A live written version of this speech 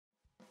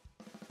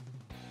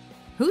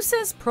Who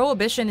says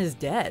Prohibition is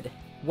dead?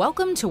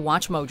 Welcome to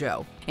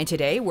WatchMojo, and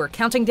today we're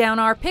counting down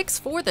our picks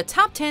for the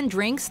top 10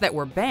 drinks that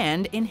were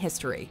banned in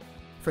history.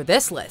 For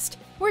this list,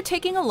 we're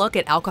taking a look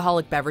at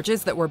alcoholic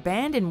beverages that were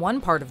banned in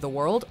one part of the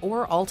world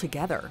or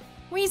altogether.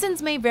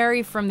 Reasons may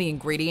vary from the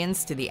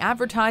ingredients to the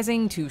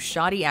advertising to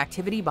shoddy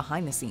activity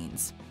behind the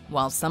scenes.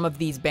 While some of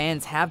these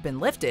bans have been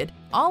lifted,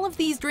 all of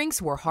these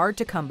drinks were hard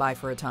to come by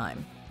for a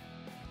time.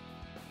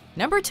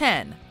 Number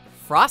 10.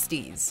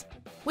 Phrosties.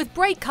 With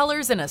bright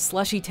colors and a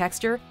slushy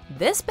texture,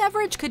 this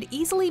beverage could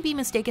easily be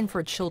mistaken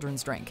for a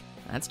children's drink.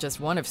 That's just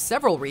one of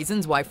several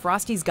reasons why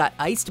Phrosties got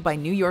iced by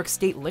New York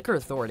State Liquor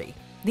Authority.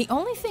 The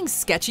only thing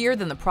sketchier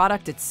than the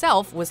product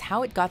itself was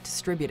how it got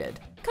distributed.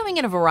 Coming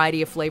in a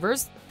variety of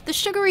flavors, the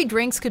sugary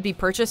drinks could be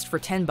purchased for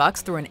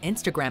 $10 through an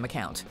Instagram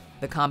account.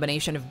 The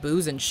combination of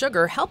booze and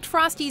sugar helped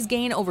Phrosties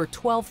gain over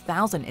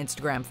 12,000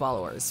 Instagram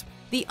followers.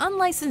 The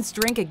unlicensed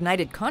drink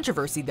ignited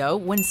controversy, though,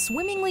 when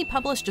Swimmingly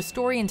published a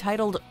story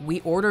entitled "We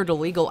Ordered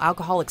Illegal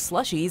Alcoholic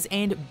Slushies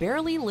and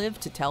Barely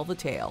Lived to Tell the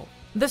Tale."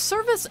 The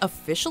service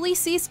officially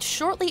ceased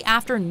shortly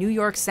after New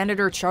York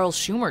Senator Charles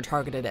Schumer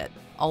targeted it,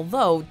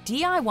 although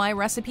DIY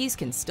recipes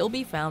can still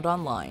be found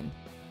online.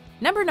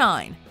 Number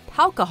 9.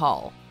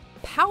 Palcohol.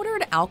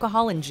 Powdered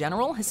alcohol in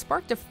general has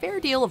sparked a fair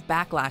deal of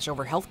backlash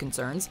over health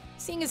concerns,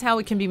 seeing as how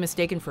it can be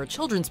mistaken for a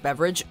children's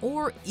beverage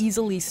or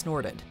easily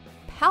snorted.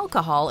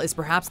 Palcohol is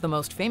perhaps the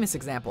most famous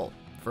example.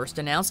 First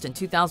announced in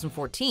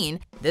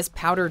 2014, this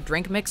powdered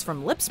drink mix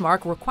from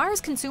Lipsmark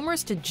requires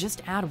consumers to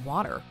just add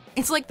water.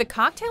 It's like the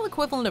cocktail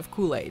equivalent of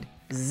Kool-Aid.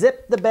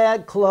 Zip the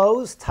bag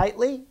closed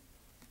tightly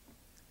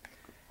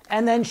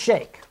and then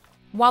shake.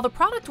 While the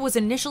product was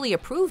initially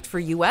approved for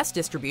U.S.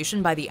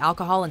 distribution by the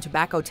Alcohol and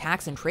Tobacco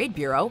Tax and Trade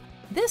Bureau,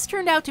 this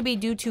turned out to be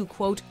due to,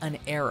 quote, an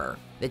error.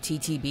 The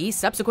TTB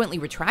subsequently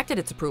retracted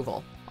its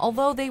approval,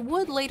 although they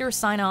would later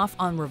sign off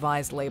on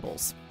revised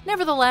labels.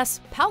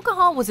 Nevertheless,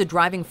 Palcohol was a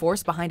driving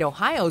force behind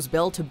Ohio's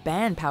bill to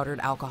ban powdered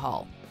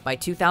alcohol. By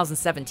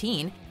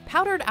 2017,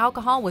 powdered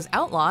alcohol was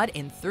outlawed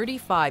in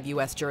 35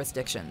 U.S.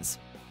 jurisdictions.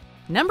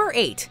 Number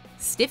 8.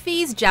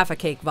 Stiffy's Jaffa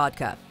Cake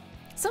Vodka.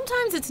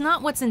 Sometimes it's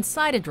not what's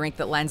inside a drink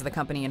that lands the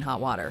company in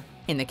hot water.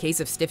 In the case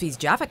of Stiffy's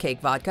Jaffa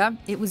Cake Vodka,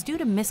 it was due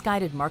to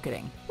misguided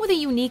marketing. With a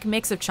unique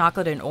mix of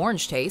chocolate and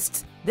orange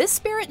tastes, this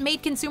spirit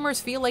made consumers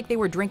feel like they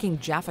were drinking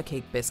Jaffa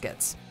Cake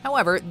biscuits.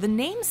 However, the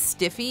name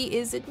Stiffy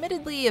is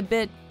admittedly a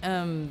bit,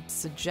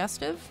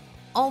 suggestive.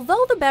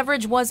 Although the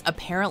beverage was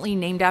apparently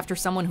named after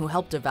someone who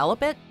helped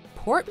develop it,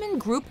 Portman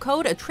Group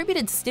Code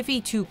attributed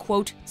Stiffy to,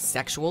 quote,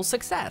 sexual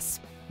success.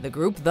 The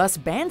group thus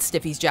banned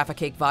Stiffy's Jaffa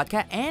Cake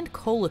Vodka and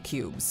Cola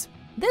Cubes.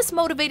 This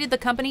motivated the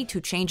company to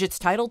change its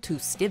title to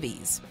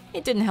Stivvies.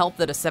 It didn't help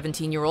that a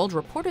 17-year-old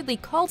reportedly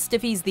called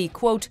Stiffies the,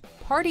 quote,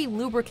 party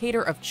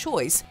lubricator of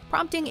choice,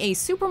 prompting a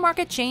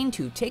supermarket chain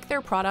to take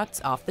their products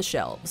off the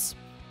shelves.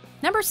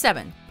 Number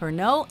 7.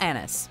 Pernod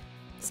Anise.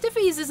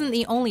 Stiffies isn't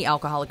the only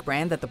alcoholic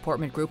brand that the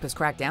Portman Group has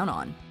cracked down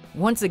on.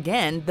 Once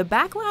again, the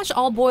backlash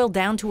all boiled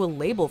down to a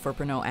label for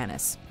Pernod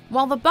Anise.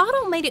 While the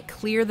bottle made it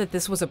clear that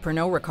this was a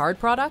Pernod Ricard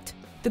product,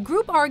 the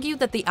group argued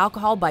that the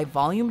alcohol by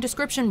volume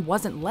description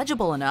wasn't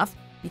legible enough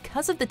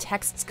because of the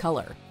text's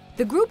color.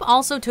 The group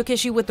also took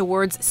issue with the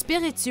words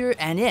spiritueux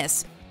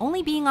anise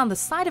only being on the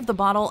side of the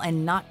bottle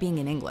and not being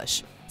in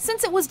English.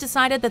 Since it was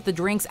decided that the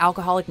drink's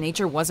alcoholic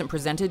nature wasn't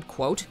presented,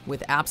 quote,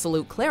 with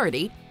absolute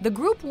clarity, the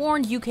group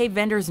warned UK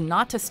vendors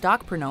not to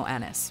stock Pernod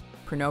Anise.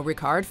 Pernod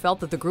Ricard felt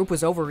that the group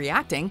was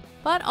overreacting,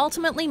 but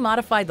ultimately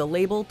modified the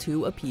label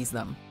to appease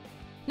them.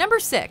 Number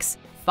 6.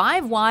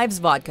 Five Wives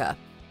Vodka.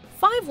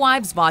 Five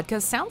Wives Vodka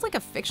sounds like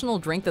a fictional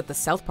drink that the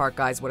South Park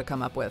guys would have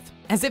come up with.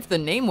 As if the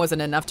name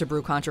wasn't enough to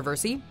brew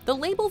controversy, the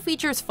label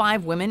features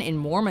 5 women in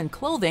Mormon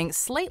clothing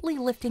slightly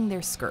lifting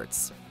their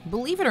skirts.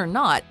 Believe it or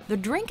not, the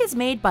drink is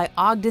made by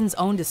Ogden's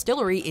own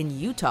distillery in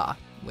Utah,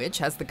 which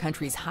has the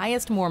country's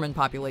highest Mormon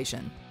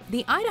population.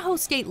 The Idaho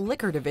State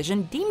Liquor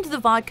Division deemed the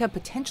vodka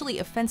potentially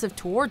offensive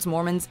towards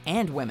Mormons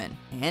and women,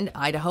 and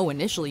Idaho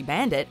initially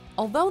banned it,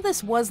 although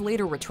this was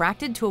later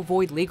retracted to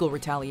avoid legal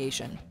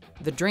retaliation.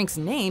 The drink's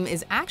name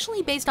is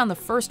actually based on the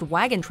first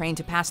wagon train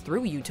to pass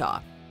through Utah,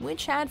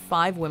 which had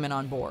 5 women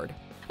on board.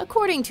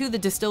 According to the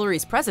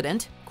distillery's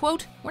president,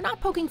 quote, we're not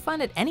poking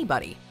fun at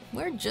anybody,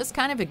 we're just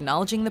kind of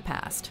acknowledging the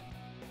past.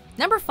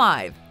 Number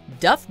 5.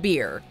 Duff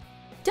Beer.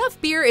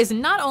 Duff Beer is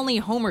not only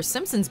Homer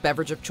Simpson's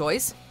beverage of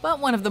choice, but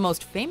one of the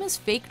most famous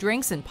fake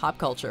drinks in pop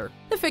culture.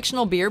 The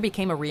fictional beer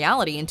became a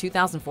reality in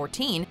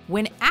 2014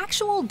 when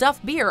actual Duff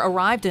Beer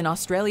arrived in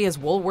Australia's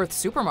Woolworths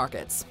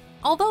supermarkets.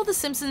 Although The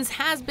Simpsons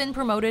has been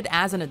promoted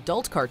as an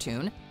adult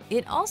cartoon,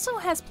 it also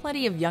has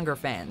plenty of younger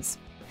fans.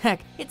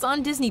 Heck, it's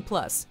on Disney+.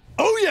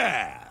 Oh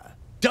yeah!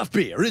 Duff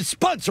Beer is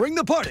sponsoring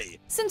the party!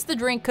 Since the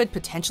drink could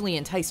potentially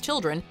entice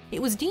children, it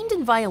was deemed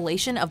in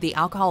violation of the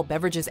Alcohol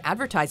Beverages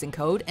Advertising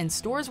Code and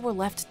stores were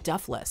left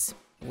Duffless.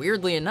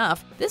 Weirdly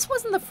enough, this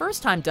wasn't the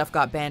first time Duff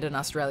got banned in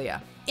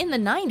Australia. In the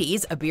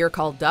 90s, a beer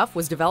called Duff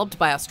was developed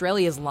by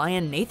Australia's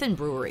Lion Nathan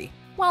Brewery.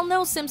 While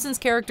no Simpsons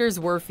characters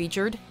were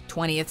featured,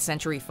 20th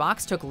Century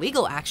Fox took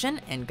legal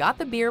action and got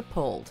the beer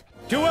pulled.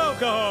 to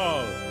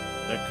alcohol,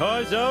 the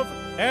cause of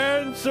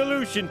and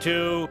solution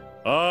to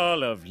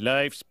all of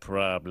life's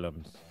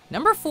problems.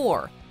 Number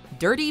 4.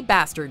 Dirty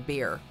Bastard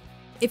Beer.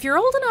 If you're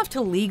old enough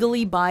to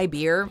legally buy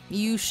beer,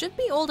 you should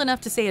be old enough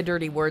to say a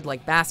dirty word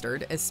like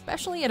bastard,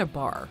 especially at a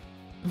bar.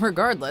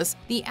 Regardless,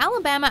 the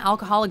Alabama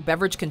Alcoholic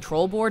Beverage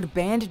Control Board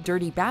banned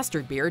Dirty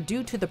Bastard Beer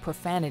due to the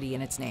profanity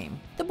in its name.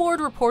 The board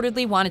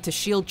reportedly wanted to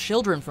shield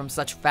children from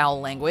such foul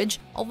language,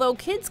 although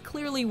kids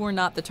clearly were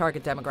not the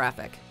target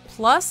demographic.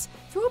 Plus,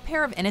 through a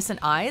pair of innocent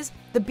eyes,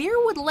 the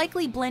beer would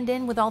likely blend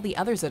in with all the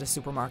others at a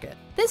supermarket.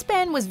 This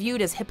ban was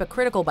viewed as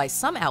hypocritical by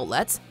some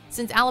outlets,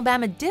 since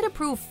Alabama did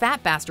approve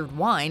Fat Bastard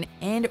wine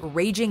and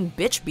Raging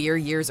Bitch beer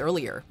years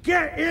earlier.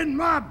 Get in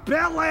my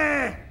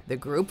belly! The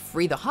group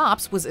Free the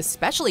Hops was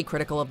especially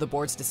critical of the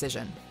board's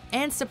decision,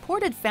 and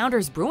supported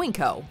Founders Brewing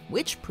Co.,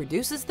 which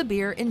produces the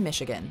beer in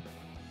Michigan.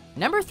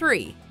 Number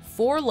 3.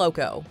 Four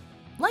Loko.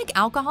 Like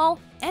alcohol,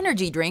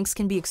 energy drinks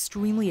can be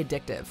extremely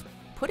addictive.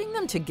 Putting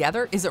them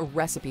together is a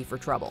recipe for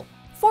trouble.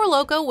 Four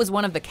Loko was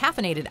one of the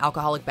caffeinated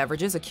alcoholic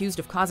beverages accused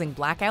of causing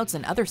blackouts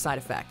and other side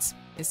effects,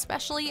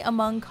 especially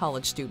among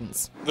college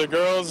students. The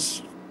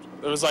girls,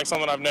 it was like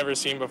someone I've never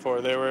seen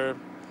before. They're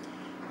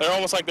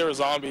almost like they were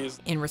zombies.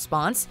 In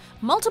response,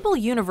 multiple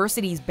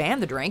universities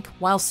banned the drink,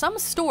 while some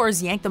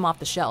stores yanked them off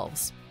the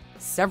shelves.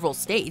 Several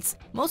states,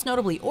 most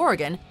notably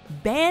Oregon,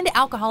 banned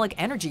alcoholic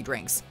energy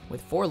drinks,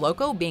 with Four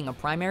Loko being a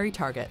primary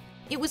target.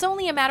 It was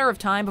only a matter of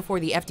time before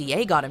the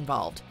FDA got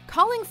involved,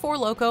 calling Four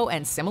Loko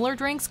and similar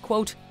drinks,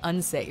 quote,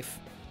 unsafe.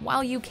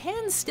 While you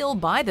can still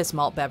buy this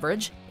malt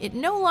beverage, it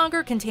no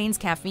longer contains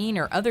caffeine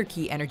or other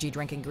key energy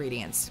drink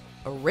ingredients.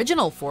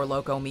 Original Four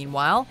Loko,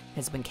 meanwhile,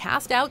 has been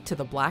cast out to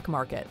the black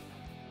market.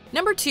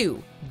 Number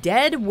 2.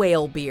 Dead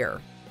Whale Beer.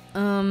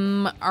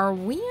 Are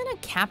we in a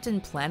Captain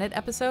Planet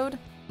episode?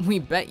 We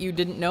bet you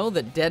didn't know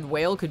that dead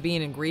whale could be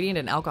an ingredient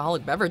in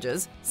alcoholic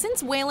beverages.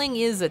 Since whaling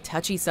is a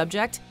touchy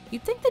subject,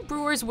 you'd think that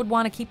brewers would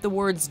want to keep the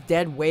words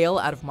dead whale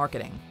out of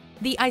marketing.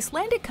 The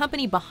Icelandic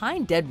company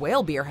behind Dead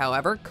Whale Beer,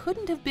 however,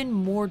 couldn't have been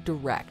more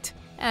direct.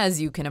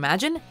 As you can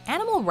imagine,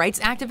 animal rights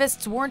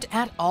activists weren't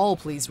at all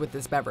pleased with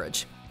this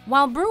beverage.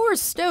 While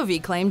brewers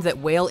Stovey claimed that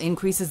whale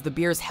increases the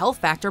beer's health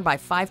factor by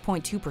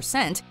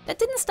 5.2%, that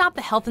didn't stop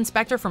the health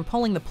inspector from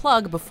pulling the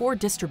plug before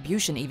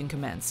distribution even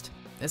commenced.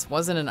 This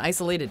wasn't an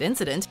isolated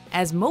incident,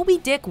 as Moby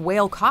Dick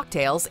whale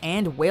cocktails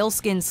and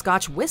whaleskin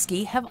Scotch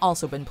whiskey have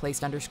also been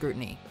placed under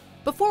scrutiny.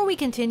 Before we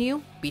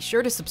continue, be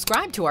sure to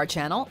subscribe to our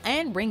channel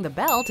and ring the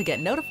bell to get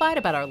notified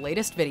about our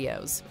latest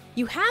videos.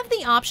 You have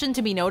the option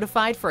to be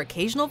notified for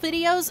occasional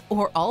videos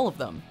or all of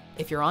them.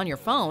 If you're on your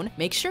phone,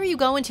 make sure you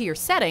go into your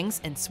settings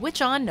and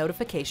switch on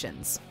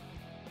notifications.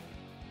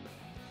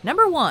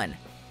 Number 1.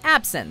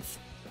 Absinthe.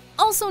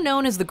 Also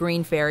known as the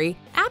Green Fairy,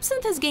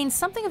 absinthe has gained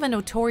something of a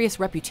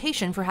notorious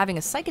reputation for having a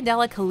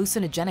psychedelic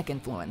hallucinogenic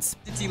influence.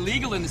 It's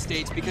illegal in the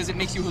States because it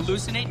makes you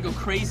hallucinate and go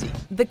crazy.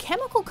 The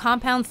chemical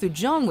compound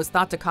thujone was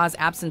thought to cause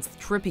absinthe's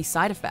trippy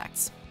side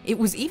effects. It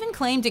was even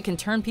claimed it can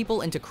turn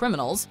people into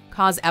criminals,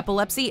 cause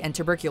epilepsy and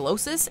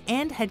tuberculosis,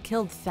 and had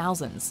killed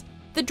thousands.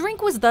 The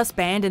drink was thus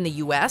banned in the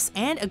US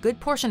and a good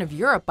portion of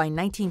Europe by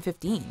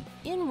 1915.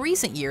 In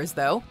recent years,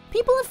 though,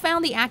 people have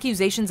found the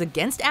accusations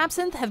against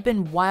absinthe have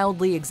been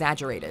wildly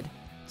exaggerated.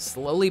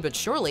 Slowly but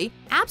surely,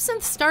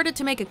 absinthe started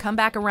to make a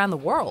comeback around the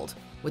world,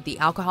 with the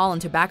Alcohol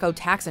and Tobacco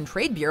Tax and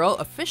Trade Bureau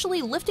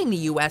officially lifting the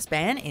US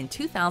ban in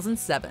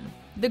 2007.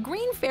 The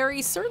Green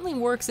Fairy certainly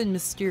works in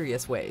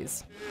mysterious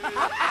ways.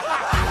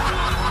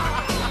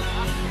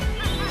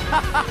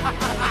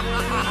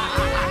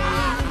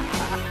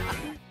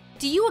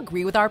 Do you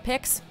agree with our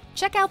picks?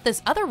 Check out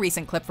this other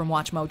recent clip from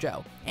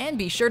WatchMojo, and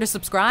be sure to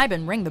subscribe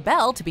and ring the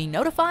bell to be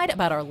notified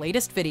about our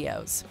latest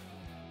videos.